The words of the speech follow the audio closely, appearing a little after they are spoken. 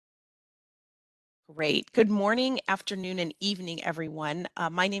Great. Good morning, afternoon, and evening, everyone.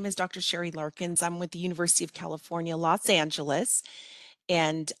 My name is Dr. Sherry Larkins. I'm with the University of California, Los Angeles,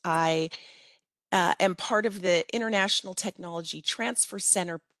 and I am part of the International Technology Transfer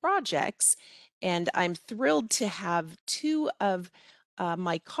Center projects. And I'm thrilled to have two of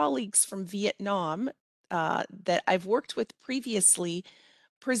my colleagues from Vietnam that I've worked with previously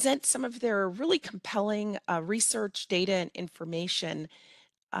present some of their really compelling research, data, and information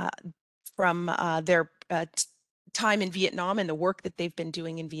uh, from their time in Vietnam and the work that they've been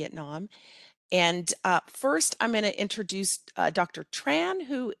doing in Vietnam. And first, I'm going to introduce Dr. Tran,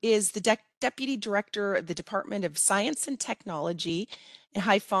 who is the Deputy Director of the Department of Science and Technology at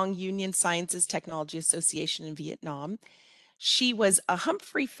Hoang Huyen Sciences Technology Association in Vietnam. She was a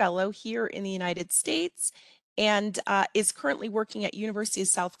Humphrey Fellow here in the United States and is currently working at University of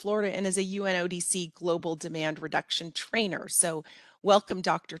South Florida and is a UNODC Global Demand Reduction Trainer. So welcome,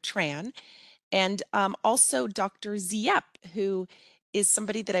 Dr. Tran. And also Dr. Diep, who is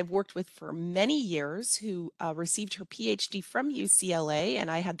somebody that I've worked with for many years, who received her Ph.D. from UCLA, and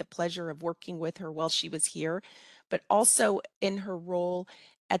I had the pleasure of working with her while she was here, but also in her role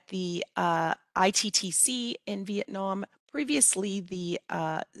at the ITTC in Vietnam, previously the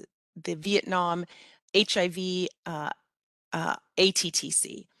Vietnam HIV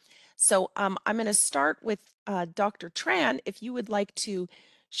ATTC. So I'm going to start with Dr. Tran. If you would like to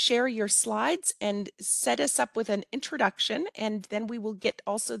share your slides and set us up with an introduction, and then we will get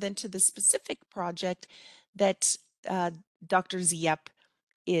also then to the specific project that Dr. Diep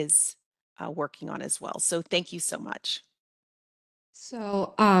is working on as well. So thank you so much.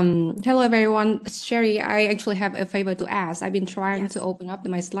 So, hello everyone. Sherry, I actually have a favor to ask. I've been trying Yes. to open up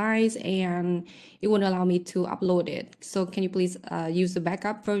my slides and it won't allow me to upload it. So can you please use the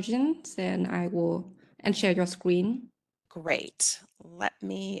backup version and I will and share your screen. Great. Let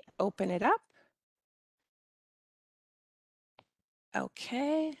me open it up.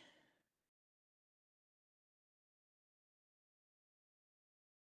 Okay.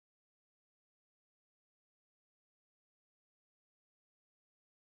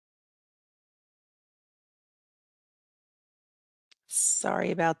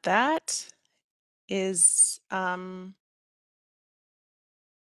 Sorry about that.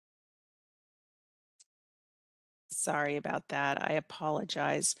 Sorry about that. I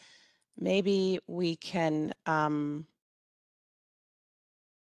apologize. Maybe we can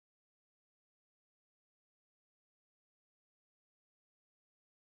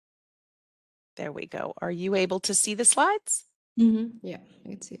there we go. Are you able to see the slides? Yeah,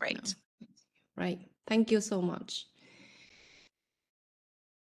 it's it now. Great. Right. Thank you so much.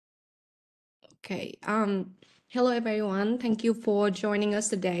 Okay. Hello everyone. Thank you for joining us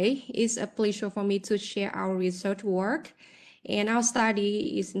today. It's a pleasure for me to share our research work. And our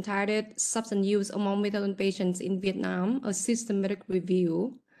study is entitled Substance Use Among Methadone Patients in Vietnam, a Systematic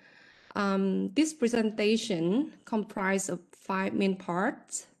Review. This presentation comprised of 5 main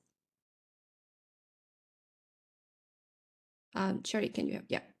parts. Sherry, can you have,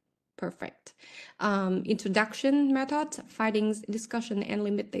 yeah, perfect. Introduction, method, findings, discussion, and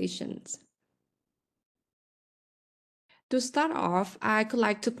limitations. To start off, I could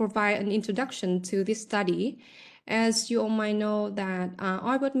like to provide an introduction to this study. As you all might know that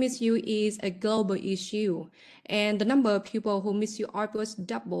opioid misuse is a global issue, and the number of people who misuse opioids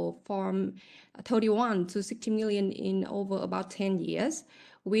doubled from 31 to 60 million in over about 10 years,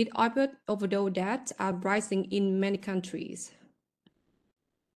 with opioid overdose deaths are rising in many countries.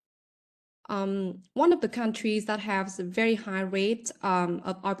 One of the countries that has a very high rate of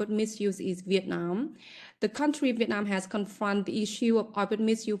opioid misuse is Vietnam. The country Vietnam has confronted the issue of opioid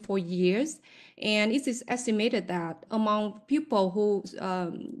misuse for years, and it is estimated that among people who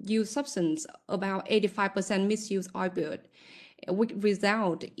use substance, about 85% misuse opioid, which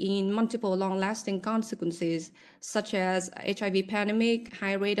result in multiple long-lasting consequences such as HIV pandemic,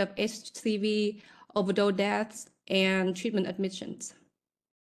 high rate of HCV, overdose deaths, and treatment admissions.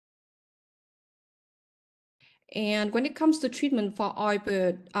 And when it comes to treatment for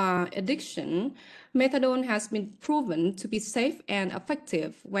opioid addiction, methadone has been proven to be safe and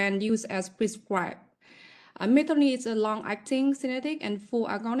effective when used as prescribed. Methadone is a long-acting synthetic and full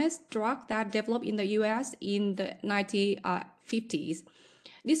agonist drug that developed in the US in the 1950s.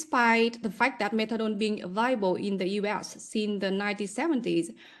 Despite the fact that methadone being available in the US since the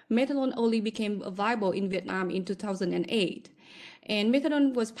 1970s, methadone only became available in Vietnam in 2008. And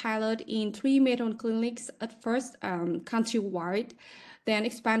methadone was piloted in 3 methadone clinics at first countrywide, then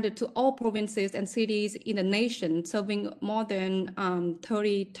expanded to all provinces and cities in the nation, serving more than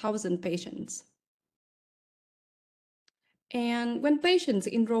 30,000 patients. And when patients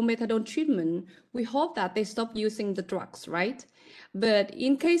enroll methadone treatment, we hope that they stop using the drugs, right? But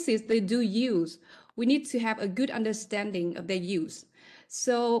in cases they do use, we need to have a good understanding of their use.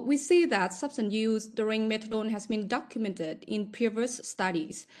 So we see that substance use during methadone has been documented in previous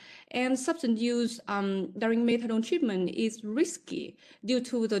studies. And substance use during methadone treatment is risky due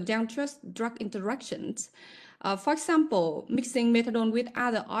to the dangerous drug interactions. For example, mixing methadone with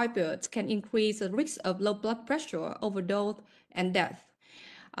other opioids can increase the risk of low blood pressure, overdose, and death.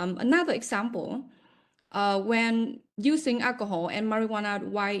 Another example, when using alcohol and marijuana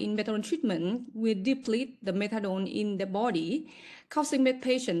while in methadone treatment, we deplete the methadone in the body, causing the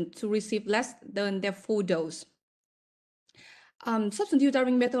patient to receive less than their full dose. Substance use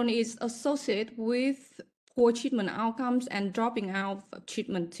during methadone is associated with poor treatment outcomes and dropping out of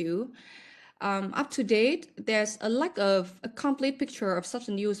treatment too. Up to date, there's a lack of a complete picture of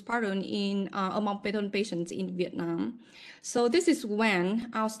substance use pattern in among methadone patients in Vietnam. So this is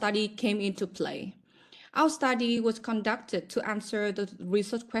when our study came into play. Our study was conducted to answer the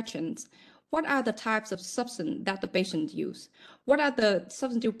research questions. What are the types of substance that the patients use? What are the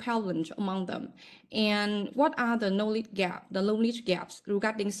substance use prevalence among them? And what are the knowledge gaps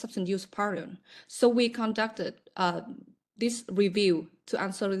regarding substance use pattern? So we conducted this review to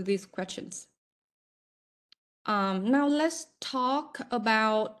answer these questions. Now let's talk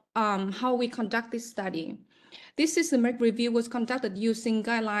about how we conduct this study. This systematic review was conducted using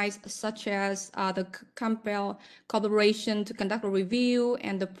guidelines such as the Campbell Corporation to conduct a review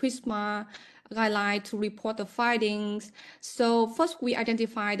and the PRISMA guideline to report the findings. So first we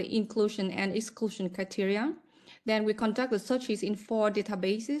identify the inclusion and exclusion criteria. Then we conduct the searches in 4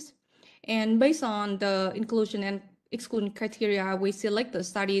 databases. And based on the inclusion and exclusion criteria, we select the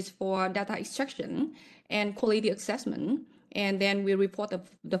studies for data extraction and quality assessment, and then we report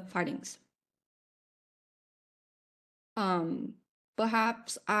the findings.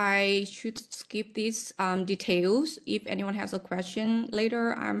 Perhaps I should skip these details. If anyone has a question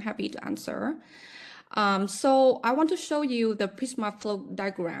later, I'm happy to answer. So I want to show you the Prisma flow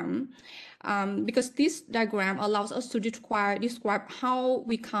diagram because this diagram allows us to describe how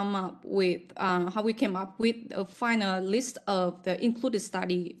we came up with a final list of the included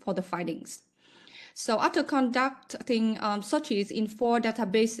study for the findings. So after conducting searches in 4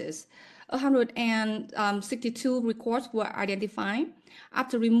 databases, 162 records were identified.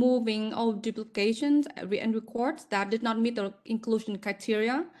 After removing all duplications and records that did not meet the inclusion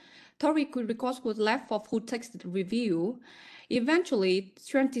criteria, 30 records were left for full text review. Eventually,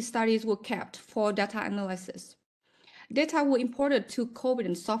 20 studies were kept for data analysis. Data were imported to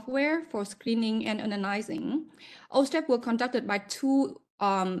Covident software for screening and analyzing. All steps were conducted by 2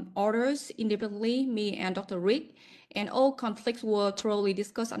 authors independently, me and Dr. Rick, and all conflicts were thoroughly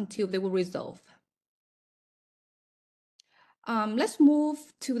discussed until they were resolved. Let's move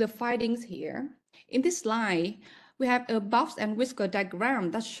to the findings here. In this slide, we have a box and whisker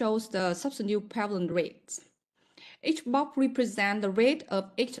diagram that shows the substance use prevalence rates. Each box represents the rate of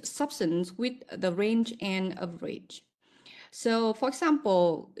each substance with the range and average. So for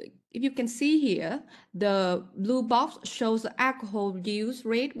example, if you can see here, the blue box shows the alcohol use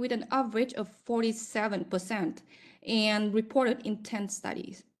rate with an average of 47% and reported in 10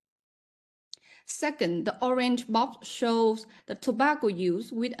 studies. Second, the orange box shows the tobacco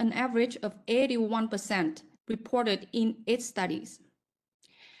use with an average of 81% reported in 8 studies.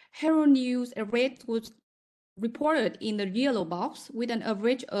 Heroin use rate was reported in the yellow box with an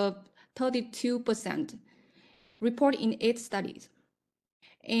average of 32% reported in 8 studies.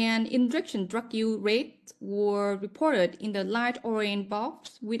 And injection drug use rates were reported in the light orange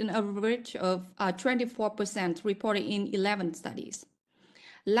box with an average of 24% reported in 11 studies.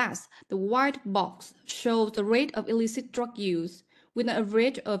 Last, the white box shows the rate of illicit drug use with an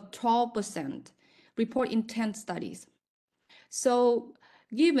average of 12% reported in 10 studies. So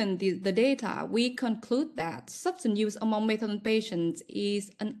given the data, we conclude that substance use among methadone patients is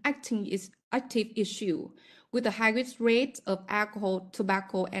an active issue with the highest rates of alcohol,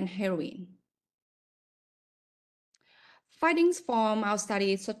 tobacco, and heroin. Findings from our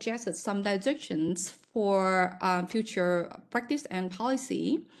study suggested some directions for future practice and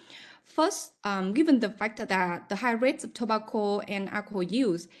policy. First, given the fact that the high rates of tobacco and alcohol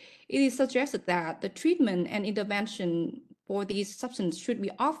use, it is suggested that the treatment and intervention for these substances should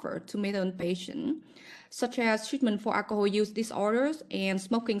be offered to methadone patients, such as treatment for alcohol use disorders and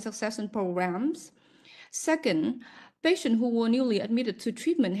smoking cessation programs. Second, patients who were newly admitted to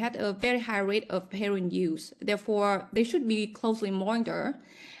treatment had a very high rate of heroin use. Therefore, they should be closely monitored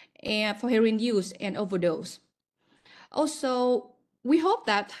for heroin use and overdose. Also, we hope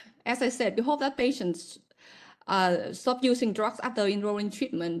that, as I said, we hope that patients stop using drugs after enrolling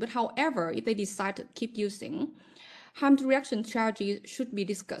treatment. But however, if they decide to keep using, harm to reaction strategies should be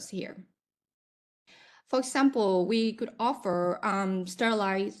discussed here. For example, we could offer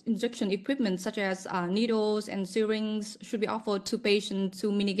sterilized injection equipment such as needles and syringes should be offered to patients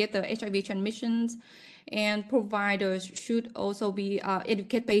to mitigate the HIV transmissions. And providers should also be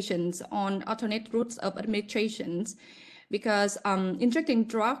educate patients on alternate routes of administrations because injecting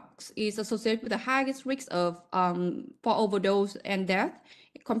drugs is associated with the highest risk of for overdose and death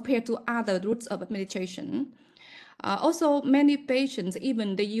compared to other routes of administration. Also, many patients,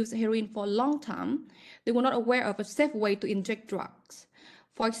 even they use heroin for a long time, they were not aware of a safe way to inject drugs.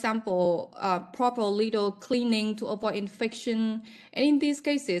 For example, proper lethal cleaning to avoid infection. And in these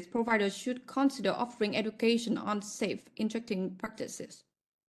cases, providers should consider offering education on safe injecting practices.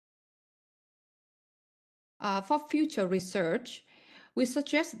 For future research, we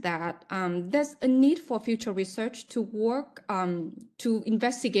suggest that there's a need for future research to work to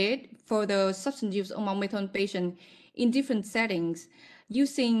investigate further substance use among methadone patients in different settings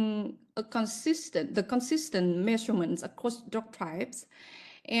using the consistent measurements across drug types.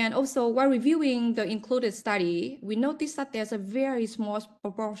 And also, while reviewing the included study, we noticed that there's a very small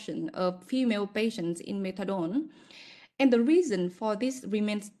proportion of female patients in methadone, and the reason for this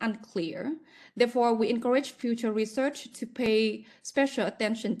remains unclear. Therefore, we encourage future research to pay special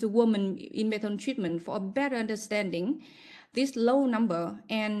attention to women in methadone treatment for a better understanding this low number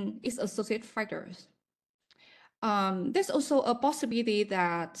and its associated factors. There's also a possibility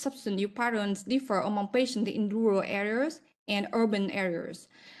that substance use patterns differ among patients in rural areas and urban areas.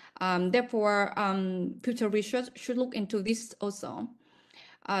 Therefore, future research should look into this also.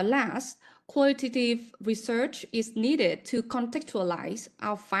 Last, qualitative research is needed to contextualize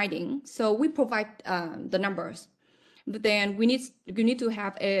our findings. So we provide the numbers, but then we need to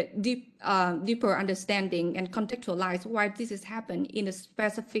have a deeper understanding and contextualize why this is happening in a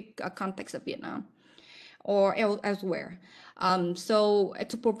specific context of Vietnam or elsewhere. So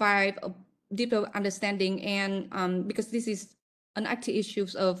to provide a deeper understanding and because this is an active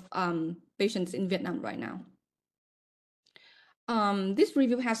issues of patients in Vietnam right now. This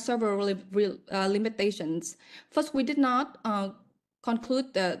review has several limitations. First, we did not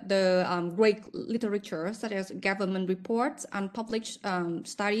conclude the great literature, such as government reports, unpublished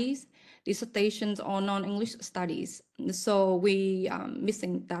studies, dissertations, or non-English studies. So we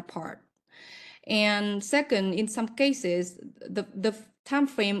missing that part. And second, in some cases, the time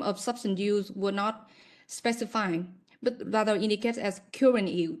frame of substance use were not specified, but rather indicates as current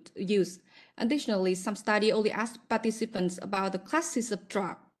use. Additionally, some study only asked participants about the classes of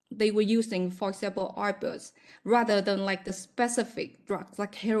drug they were using, for example, opioids, rather than like the specific drugs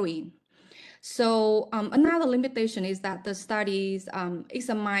like heroin. So another limitation is that the studies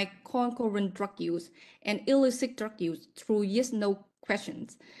examine concurrent drug use and illicit drug use through yes/no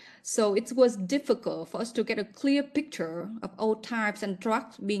questions. So it was difficult for us to get a clear picture of all types and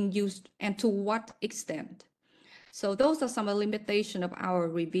drugs being used and to what extent. So those are some of the limitations of our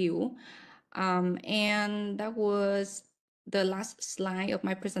review. And that was the last slide of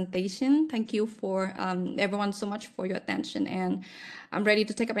my presentation. Thank you for everyone so much for your attention. And I'm ready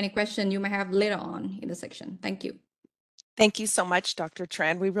to take up any question you may have later on in the section. Thank you. Thank you so much, Dr.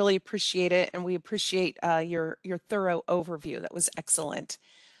 Tran. We really appreciate it, and we appreciate your thorough overview. That was excellent.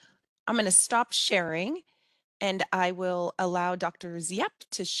 I'm going to stop sharing, and I will allow Dr. Diep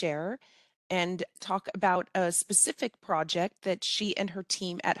to share and talk about a specific project that she and her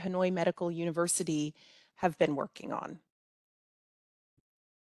team at Hanoi Medical University have been working on.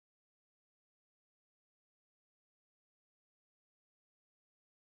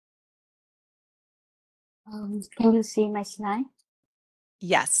 Can you see my slide?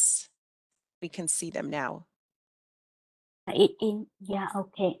 Yes, we can see them now. Yeah,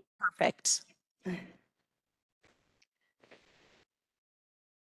 okay. Perfect.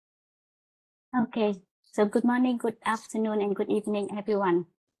 Okay, so good morning, good afternoon, and good evening, everyone.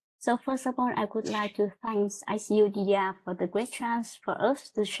 So first of all, I would like to thank ICUDIA for the great chance for us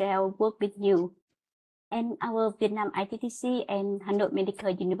to share our work with you. And our Vietnam ITTC and Hanoi Medical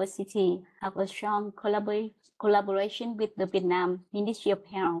University have a strong collaboration with the Vietnam Ministry of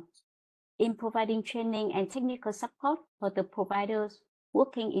Health in providing training and technical support for the providers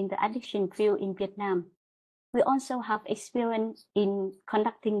working in the addiction field in Vietnam. We also have experience in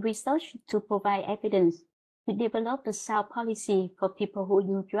conducting research to provide evidence to develop the sound policy for people who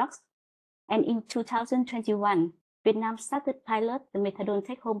use drugs. And in 2021, Vietnam started pilot the methadone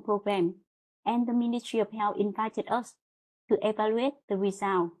take-home program, and the Ministry of Health invited us to evaluate the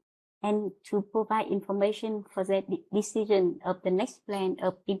result and to provide information for the decision of the next plan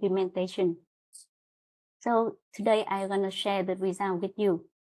of implementation. So today I'm going to share the result with you.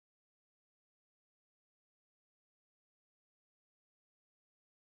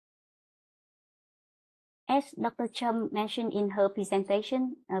 As Dr. Chum mentioned in her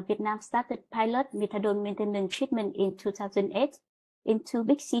presentation, Vietnam started pilot methadone maintenance treatment in 2008 in 2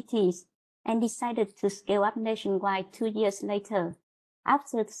 big cities and decided to scale up nationwide 2 years later.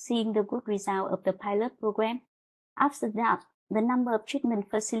 After seeing the good result of the pilot program, after that, the number of treatment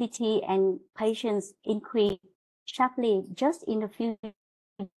facility and patients increased sharply just in a few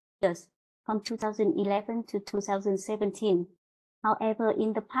years, from 2011 to 2017. However,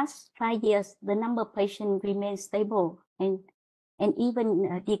 in the past 5 years, the number of patients remained stable and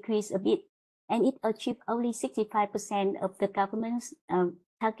even decreased a bit, and it achieved only 65% of the government's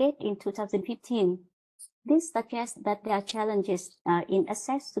target in 2015. This suggests that there are challenges in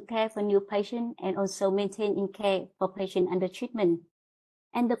access to care for new patients and also maintaining care for patients under treatment.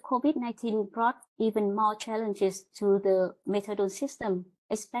 And the COVID-19 brought even more challenges to the methadone system,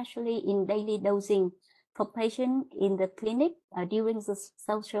 especially in daily dosing for patients in the clinic during the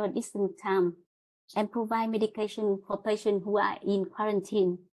social distance time, and provide medication for patients who are in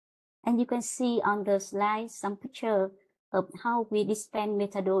quarantine. And you can see on the slide some picture of how we dispense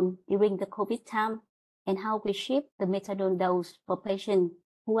methadone during the COVID time and how we ship the methadone dose for patients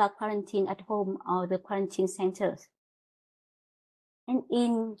who are quarantined at home or the quarantine centers.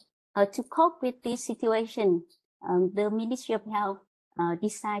 And to cope with this situation, the Ministry of Health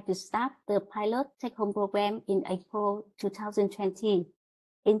decided to start the pilot take-home program in April 2020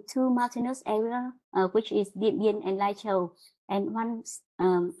 in 2 mountainous areas, which is Điện Biên and Lai Châu, and 1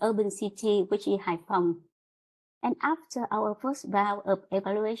 urban city, which is Hải Phòng. And after our first round of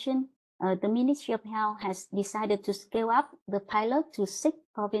evaluation, the Ministry of Health has decided to scale up the pilot to 6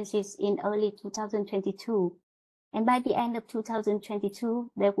 provinces in early 2022. And by the end of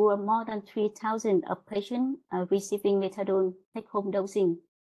 2022, there were more than 3,000 of patients receiving methadone take-home dosing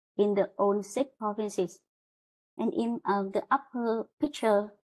in the all 6 provinces. And in the upper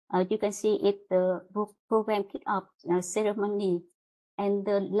picture, you can see it, the program kick-off ceremony. And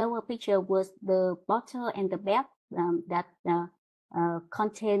the lower picture was the bottle and the bag that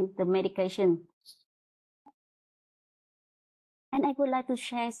contained the medication. And I would like to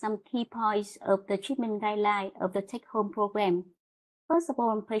share some key points of the treatment guideline of the take-home program. First of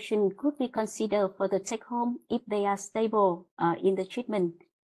all, patients could be considered for the take-home if they are stable in the treatment.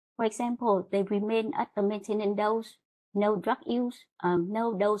 For example, they remain at the maintenance dose, no drug use,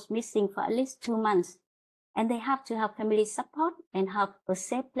 no dose missing for at least 2 months. And they have to have family support and have a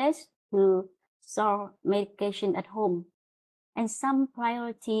safe place to store medication at home. And some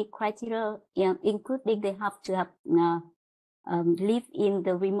priority criteria, including they have to have live in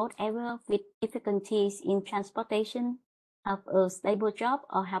the remote area with difficulties in transportation, have a stable job,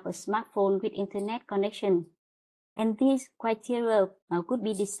 or have a smartphone with internet connection. And these criteria could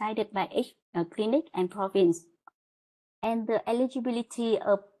be decided by each clinic and province. And the eligibility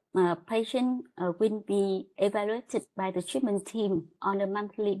of patient will be evaluated by the treatment team on a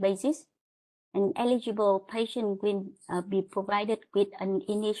monthly basis. An eligible patient will be provided with an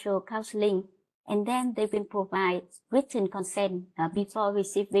initial counseling, and then they will provide written consent before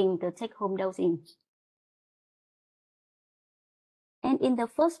receiving the take-home dosing. And in the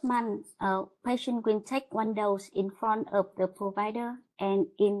first month, patient will take 1 dose in front of the provider and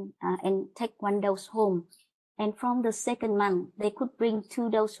take 1 dose home. And from the second month, they could bring 2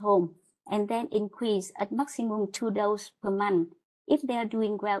 doses home and then increase at maximum 2 doses per month if they are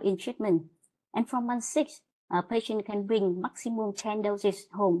doing well in treatment. And from month 6, a patient can bring maximum 10 doses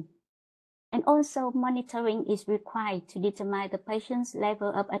home. And also monitoring is required to determine the patient's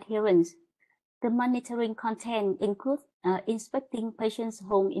level of adherence. The monitoring content includes inspecting patient's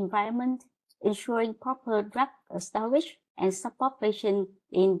home environment, ensuring proper drug storage, and support patient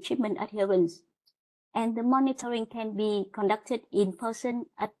in treatment adherence. And the monitoring can be conducted in person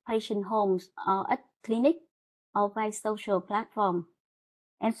at patient homes or at clinic or by social platform.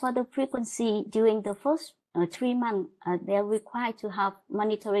 And for the frequency during the first 3 months, they are required to have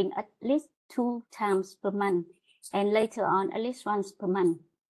monitoring at least 2 times per month, and later on at least once per month.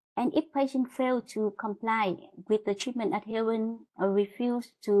 And if patient fail to comply with the treatment adherence or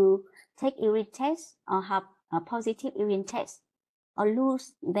refuse to take urine test or have a positive urine test, or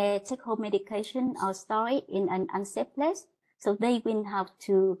lose their take-home medication or store it in an unsafe place, so they will have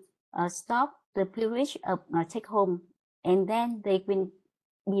to stop the privilege of take-home, and then they will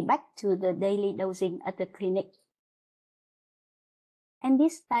be back to the daily dosing at the clinic. And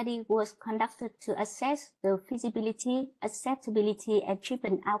this study was conducted to assess the feasibility, acceptability, and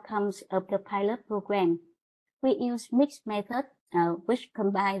treatment outcomes of the pilot program. We used mixed methods which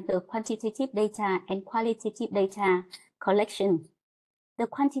combine the quantitative data and qualitative data collection. The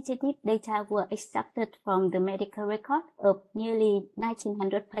quantitative data were extracted from the medical record of nearly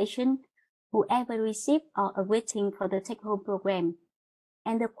 1,900 patients who ever received or are waiting for the take-home program.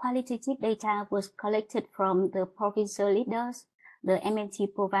 And the qualitative data was collected from the provincial leaders, the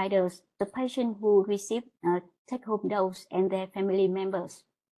MNT providers, the patients who received take-home dose, and their family members.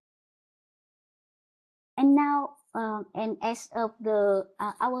 And now, and as of the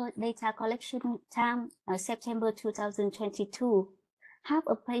our data collection time, September 2022, half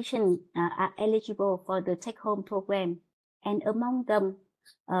of patients are eligible for the take-home program, and among them,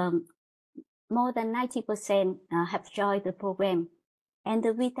 more than 90% have joined the program. And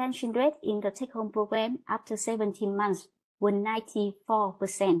the retention rate in the take-home program after 17 months was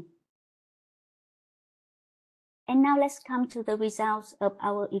 94%. And now let's come to the results of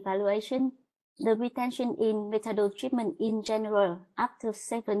our evaluation. The retention in methadone treatment in general after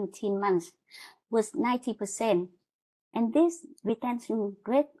 17 months was 90%. And this retention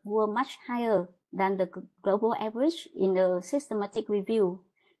rate were much higher than the global average in the systematic review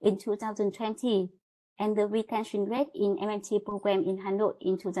in 2020 and the retention rate in MNT program in Hanoi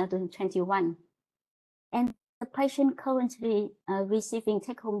in 2021. And the patient currently receiving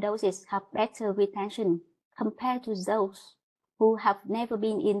take-home doses have better retention compared to those who have never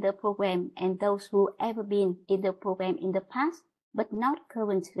been in the program and those who ever been in the program in the past, but not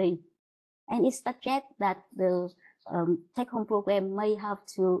currently. And it suggests that the take-home program may have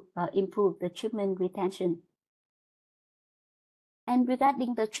to improve the treatment retention. And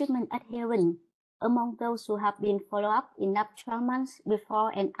regarding the treatment adherence, among those who have been followed up enough 12 months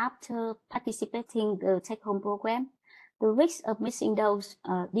before and after participating the take-home program, the risk of missing dose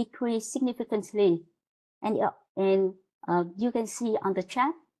decreased significantly. And you can see on the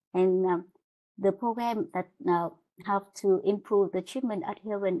chart, and the program that have to improve the treatment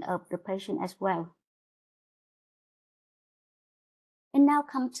adherence of the patient as well. And now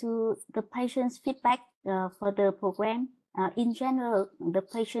come to the patient's feedback for the program. In general, the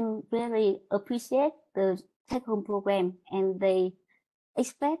patient really appreciate the take-home program and they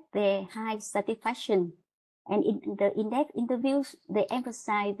express their high satisfaction. And in the in-depth interviews, they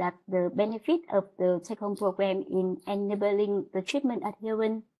emphasize that the benefit of the take-home program in enabling the treatment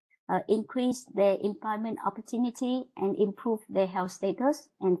adherence increase their employment opportunity and improve their health status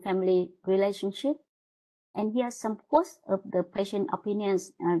and family relationship. And here are some quotes of the patient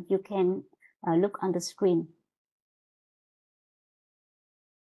opinions you can look on the screen.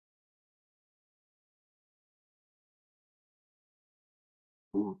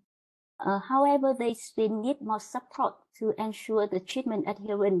 However, they still need more support to ensure the treatment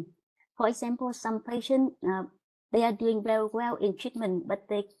adherence. For example, some patients, they are doing very well in treatment, but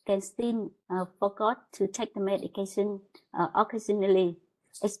they can still forget to take the medication occasionally,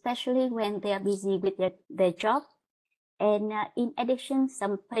 especially when they are busy with their job. And in addition,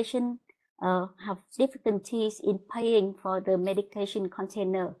 some patients have difficulties in paying for the medication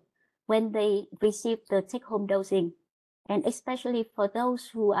container when they receive the take-home dosing. And especially for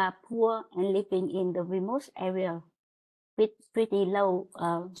those who are poor and living in the remote area with pretty low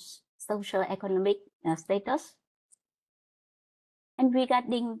socio-economic status. And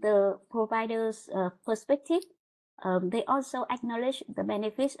regarding the provider's perspective, they also acknowledge the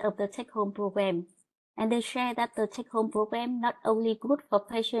benefits of the take-home program. And they share that the take-home program not only good for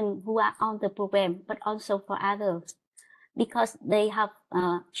patients who are on the program, but also for others, because they have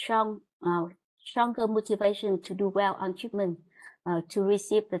stronger motivation to do well on treatment to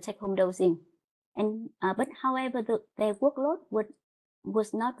receive the take-home dosing. And but however, their workload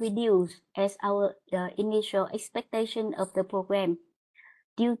was not reduced as our initial expectation of the program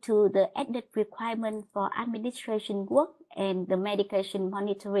due to the added requirement for administration work and the medication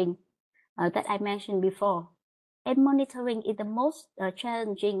monitoring that I mentioned before. And monitoring is the most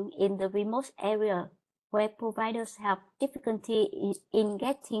challenging in the remote area where providers have difficulty in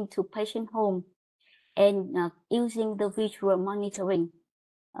getting to patient home and using the visual monitoring.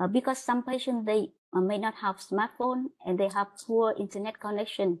 Because some patients, they may not have smartphone and they have poor internet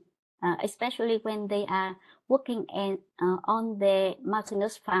connection, especially when they are working on their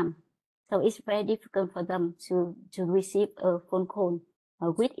mountainous farm. So it's very difficult for them to receive a phone call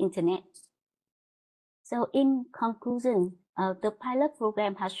with internet. So in conclusion, the pilot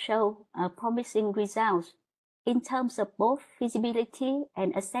program has shown promising results in terms of both feasibility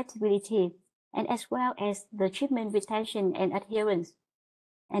and acceptability, and as well as the treatment retention and adherence.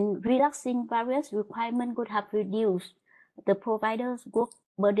 And relaxing various requirements could have reduced the provider's work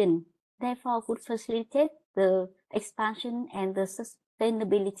burden, therefore could facilitate the expansion and the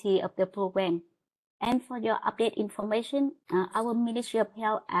sustainability of the program. And for your update information, our Ministry of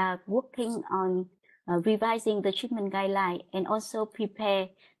Health are working on revising the treatment guideline and also prepare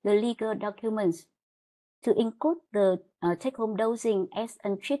the legal documents to include the take-home dosing as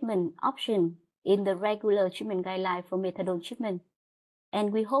a treatment option in the regular treatment guideline for methadone treatment.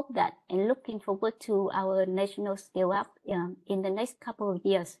 And we hope that and looking forward to our national scale up in the next couple of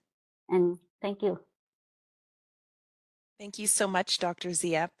years. And thank you. Thank you so much, Dr.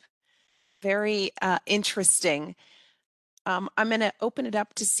 Diep. Very interesting. I'm going to open it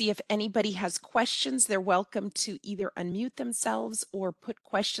up to see if anybody has questions. They're welcome to either unmute themselves or put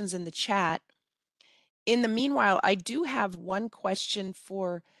questions in the chat. In the meanwhile, I do have one question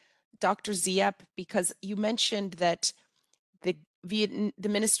for Dr. Diep, because you mentioned that the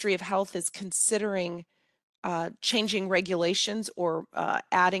Ministry of Health is considering changing regulations or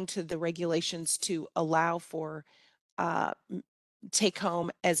adding to the regulations to allow for take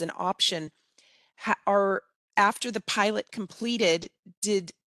home as an option. After the pilot completed,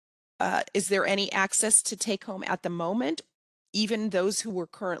 is there any access to take home at the moment, even those who were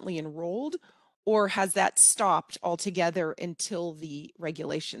currently enrolled, or has that stopped altogether until the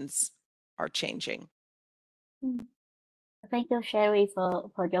regulations are changing? Thank you, Sherry,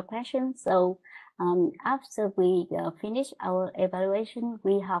 for your question. So after we finish our evaluation,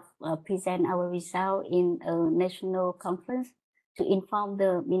 we have present our result in a national conference to inform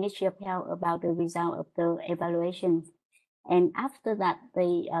the Ministry of Health about the result of the evaluation. And after that,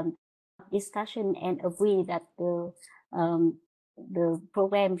 they discussion and agree that the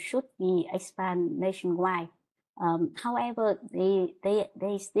program should be expanded nationwide. However, they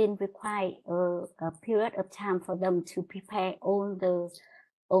still require a period of time for them to prepare all the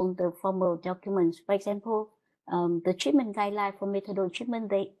formal documents. For example, the treatment guideline for methadone treatment,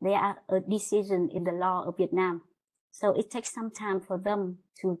 they are a decision in the law of Vietnam. So it takes some time for them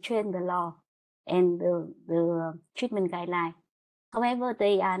to change the law and the treatment guideline. However,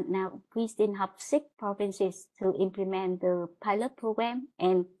 they are now, we still have 6 provinces to implement the pilot program,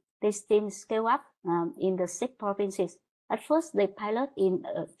 and they still scale up in the 6 provinces. At first, they pilot in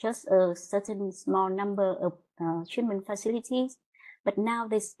just a certain small number of treatment facilities, but now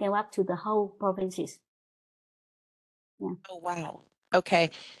they scale up to the whole provinces. Yeah. Oh, wow.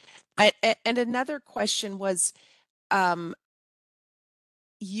 Okay. And another question was,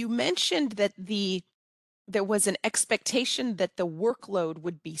 you mentioned that there was an expectation that the workload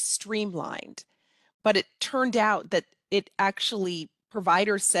would be streamlined, but it turned out that it actually,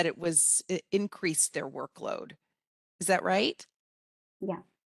 providers said it increased their workload. Is that right? Yeah.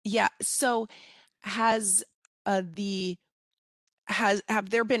 Yeah. So have there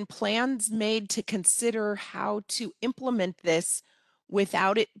been plans made to consider how to implement this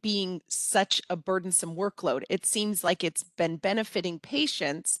without it being such a burdensome workload? It seems like it's been benefiting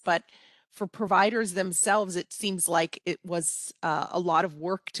patients, but for providers themselves, it seems like it was a lot of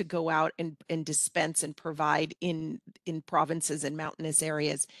work to go out and dispense and provide in provinces and mountainous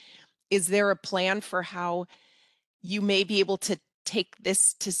areas. Is there a plan for how you may be able to take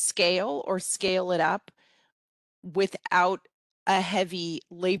this to scale or scale it up without a heavy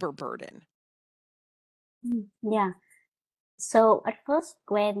labor burden? Yeah. So at first,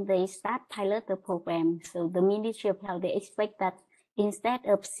 when they start pilot the program, so the Ministry of Health, they expect that instead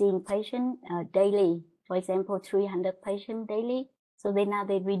of seeing patients daily, for example, 300 patients daily, so now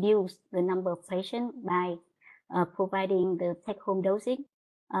they reduce the number of patients by providing the take-home dosing.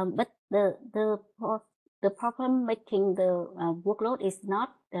 But the problem making the workload is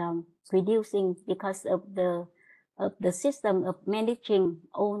not reducing because of the system of managing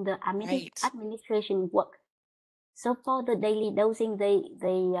all the administration work. So for the daily dosing,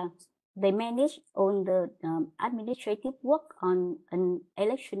 they manage all the administrative work on an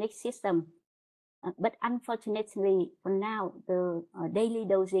electronic system. But unfortunately, for now, the daily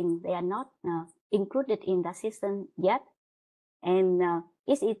dosing, they are not included in the system yet. And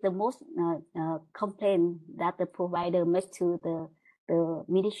this is the most complaint that the provider makes to the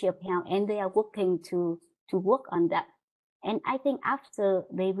Ministry of Health, and they are working to work on that. And I think after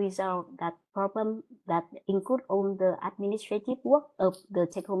they resolve that problem, that include all the administrative work of the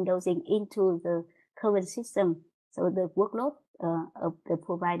take-home dosing into the current system, so the workload of the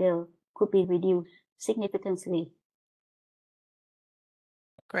provider could be reduced significantly.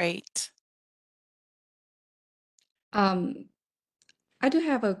 Great. I do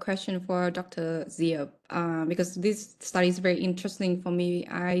have a question for Dr. Diep, because this study is very interesting for me.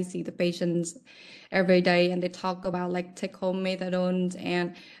 I see the patients every day and they talk about like take-home methadones,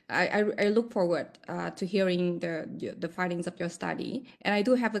 and I look forward to hearing the findings of your study. And I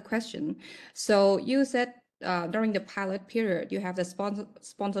do have a question. So you said during the pilot period, you have the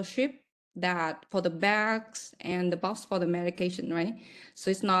sponsorship that for the bags and the box for the medication, right?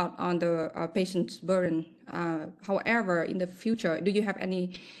 So it's not on the patient's burden. However, in the future, do you have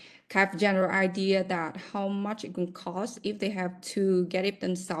any kind of general idea that how much it can cost if they have to get it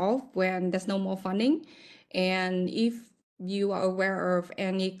themselves when there's no more funding? And if you are aware of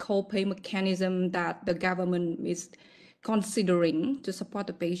any co-pay mechanism that the government is considering to support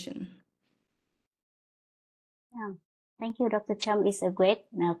the patient? Yeah. Thank you, Dr. Tram. It's a great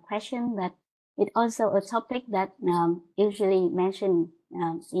question that it's also a topic that usually mentioned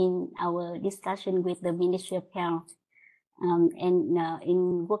in our discussion with the Ministry of Health and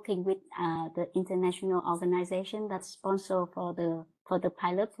in working with the international organization that's sponsor for the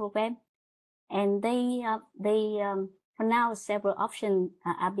pilot program. And for now, several options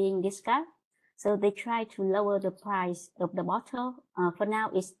are being discussed. So they try to lower the price of the bottle. For now,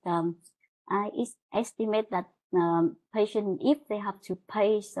 it's estimate that patient, if they have to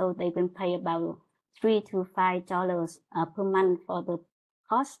pay, so they can pay about $3 to $5 per month for the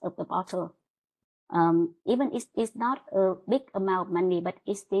cost of the bottle. Even it's not a big amount of money, but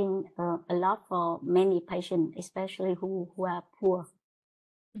it's still a lot for many patients, especially who are poor.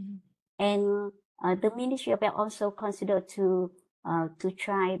 Mm-hmm. And the Ministry of Health also considered to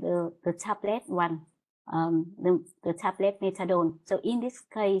try the tablet one, the tablet methadone. So in this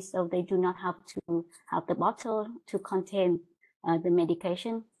case, so they do not have to have the bottle to contain the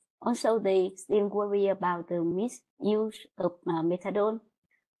medication. Also, they still worry about the misuse of methadone,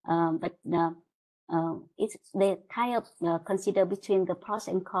 but they kind of consider between the pros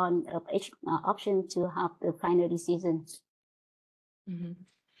and cons of each option to have the final decision. Mm-hmm.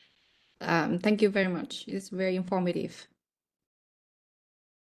 Thank you very much. It's very informative.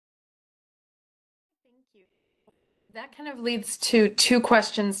 Thank you. That kind of leads to two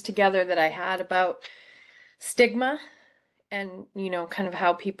questions together that I had about stigma and, kind of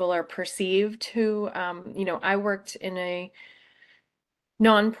how people are perceived who, I worked in a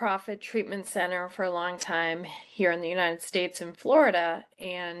nonprofit treatment center for a long time here in the United States in Florida,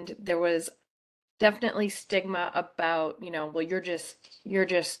 and there was definitely stigma about, well, you're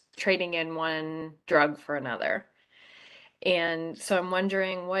just trading in one drug for another. And so I'm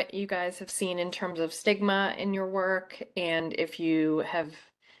wondering what you guys have seen in terms of stigma in your work, and if you have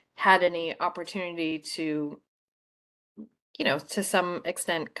had any opportunity to, to some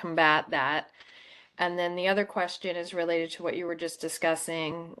extent combat that. And then the other question is related to what you were just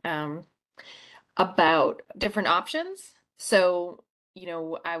discussing about different options. So,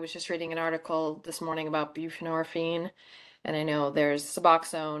 I was just reading an article this morning about buprenorphine, and I know there's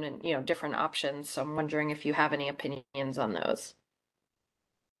Suboxone and, different options. So I'm wondering if you have any opinions on those.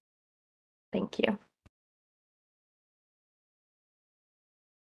 Thank you.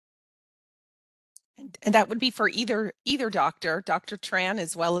 And that would be for either doctor, Dr. Tran,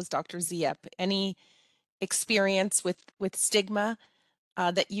 as well as Dr. Diep. Any experience with stigma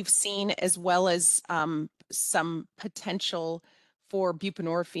that you've seen, as well as some potential for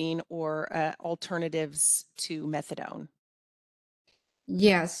buprenorphine or alternatives to methadone?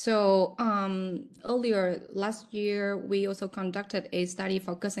 Yeah, so earlier last year, we also conducted a study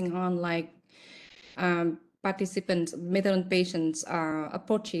focusing on participants, methadone patients'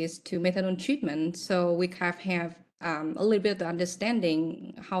 approaches to methadone treatment. So we have a little bit of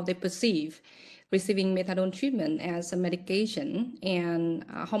understanding how they perceive receiving methadone treatment as a medication and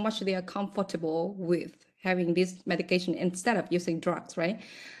how much they are comfortable with having this medication instead of using drugs, right?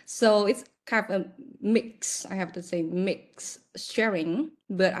 So it's kind of a mix, I have to say mix sharing,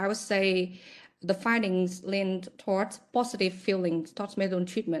 but I would say the findings lean towards positive feelings towards methadone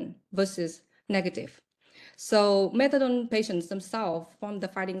treatment versus negative. So methadone patients themselves, from the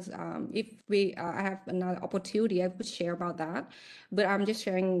findings, if I have another opportunity, I would share about that. But I'm just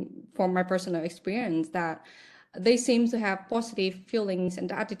sharing from my personal experience that they seem to have positive feelings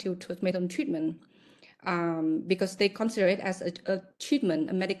and attitude towards methadone treatment because they consider it as a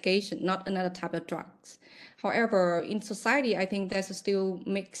treatment, a medication, not another type of drugs. However, in society, I think there's still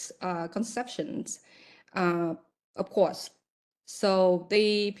mixed conceptions, of course. So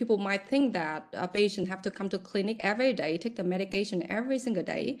people might think that a patient have to come to clinic every day, take the medication every single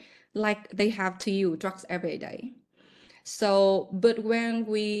day, like they have to use drugs every day. So, but when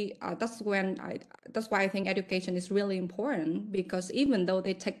that's why I think education is really important, because even though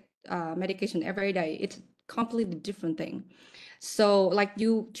they take medication every day, it's completely different thing. So like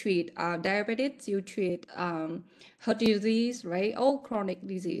you treat diabetes, you treat heart disease, right? All chronic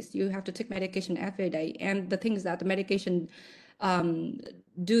disease, you have to take medication every day. And the things that the medication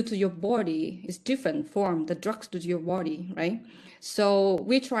do to your body is different from the drugs do to your body, right? So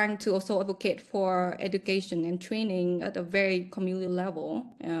we're trying to also advocate for education and training at a very community level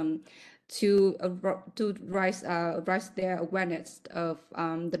to raise their awareness of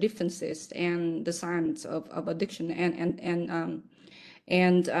the differences and the signs of addiction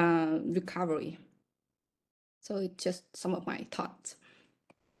and recovery. So it's just some of my thoughts.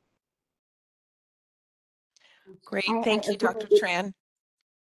 Great. I Thank you, agree Dr. with Tran.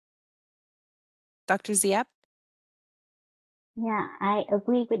 Dr. Diep? Yeah, I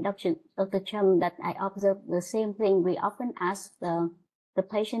agree with Dr. Tram that I observe the same thing. We often ask the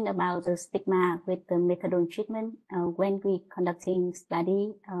patient about the stigma with the methadone treatment when we conducting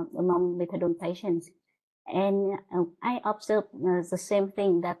study among methadone patients. And I observe the same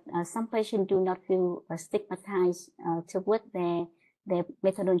thing that some patients do not feel stigmatized toward their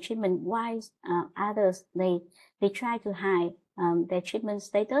methadone treatment, while others they try to hide their treatment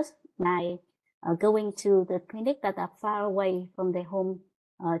status by going to the clinic that are far away from their home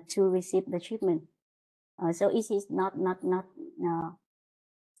to receive the treatment. So it is not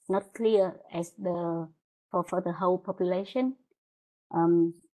clear as for the whole population.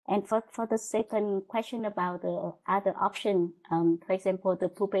 And for the second question about the other option, for example, the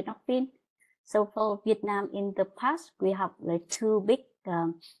buprenorphine. So for Vietnam in the past, we have like two big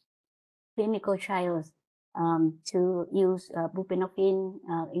clinical trials to use buprenorphine,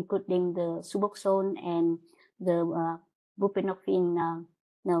 including the Suboxone and the buprenorphine.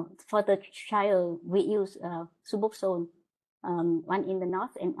 No, for the trial, we use Suboxone, one in the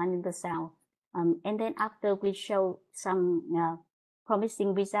north and one in the south. And then after we show some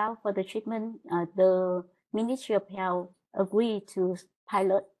promising result for the treatment, the Ministry of Health agreed to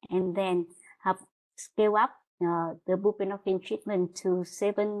pilot and then have scale up the buprenorphine treatment to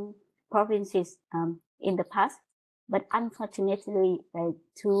 7 provinces in the past. But unfortunately,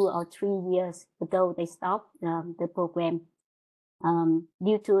 2 or 3 years ago, they stopped the program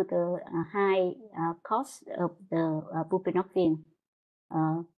due to the high cost of the buprenorphine.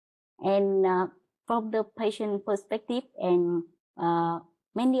 And from the patient perspective, and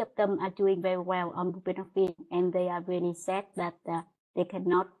many of them are doing very well on buprenorphine, and they are really sad that they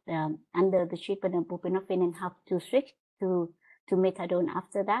cannot under the treatment of buprenorphine and have to switch to methadone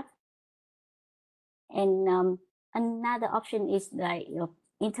after that. And another option is like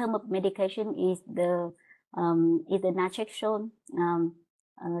in terms of medication is the naltrexone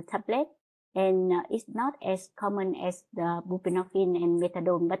tablet, and it's not as common as the buprenorphine and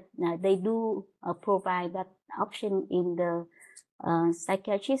methadone, but they do provide that option in the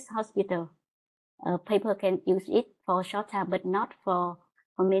psychiatrist hospital. People can use it for a short time, but not for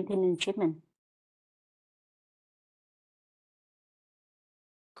maintenance treatment.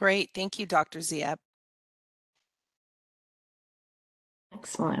 Great. Thank you, Dr. Diep.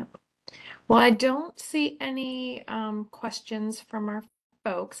 Excellent. Well, I don't see any questions from our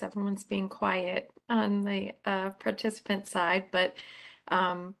folks. Everyone's being quiet on the participant side, but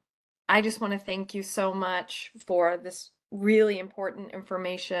I just want to thank you so much for this really important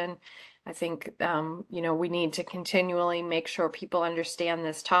information. I think, we need to continually make sure people understand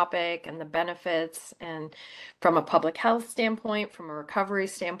this topic and the benefits, and from a public health standpoint, from a recovery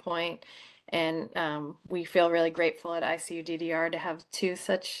standpoint. And we feel really grateful at ICU DDR to have 2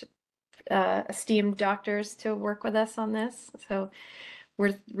 such esteemed doctors to work with us on this. So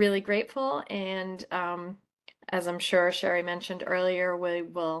we're really grateful. And as I'm sure Sherry mentioned earlier, we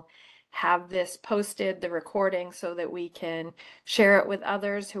will have this posted, the recording, so that we can share it with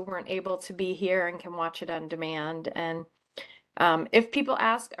others who weren't able to be here and can watch it on demand. And if people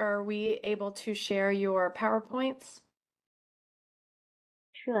ask, are we able to share your PowerPoints?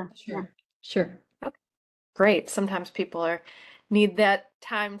 Sure. Yeah. Sure. Okay. Great. Sometimes people need that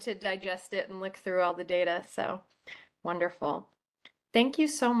time to digest it and look through all the data. So wonderful. Thank you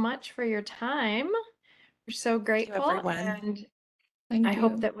so much for your time. We're so grateful, everyone. and Thank I you.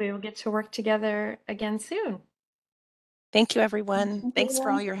 hope that we will get to work together again soon. Thank you, everyone. Thank Thanks for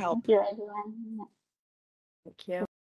you. all your help. Thank you, everyone. Thank you.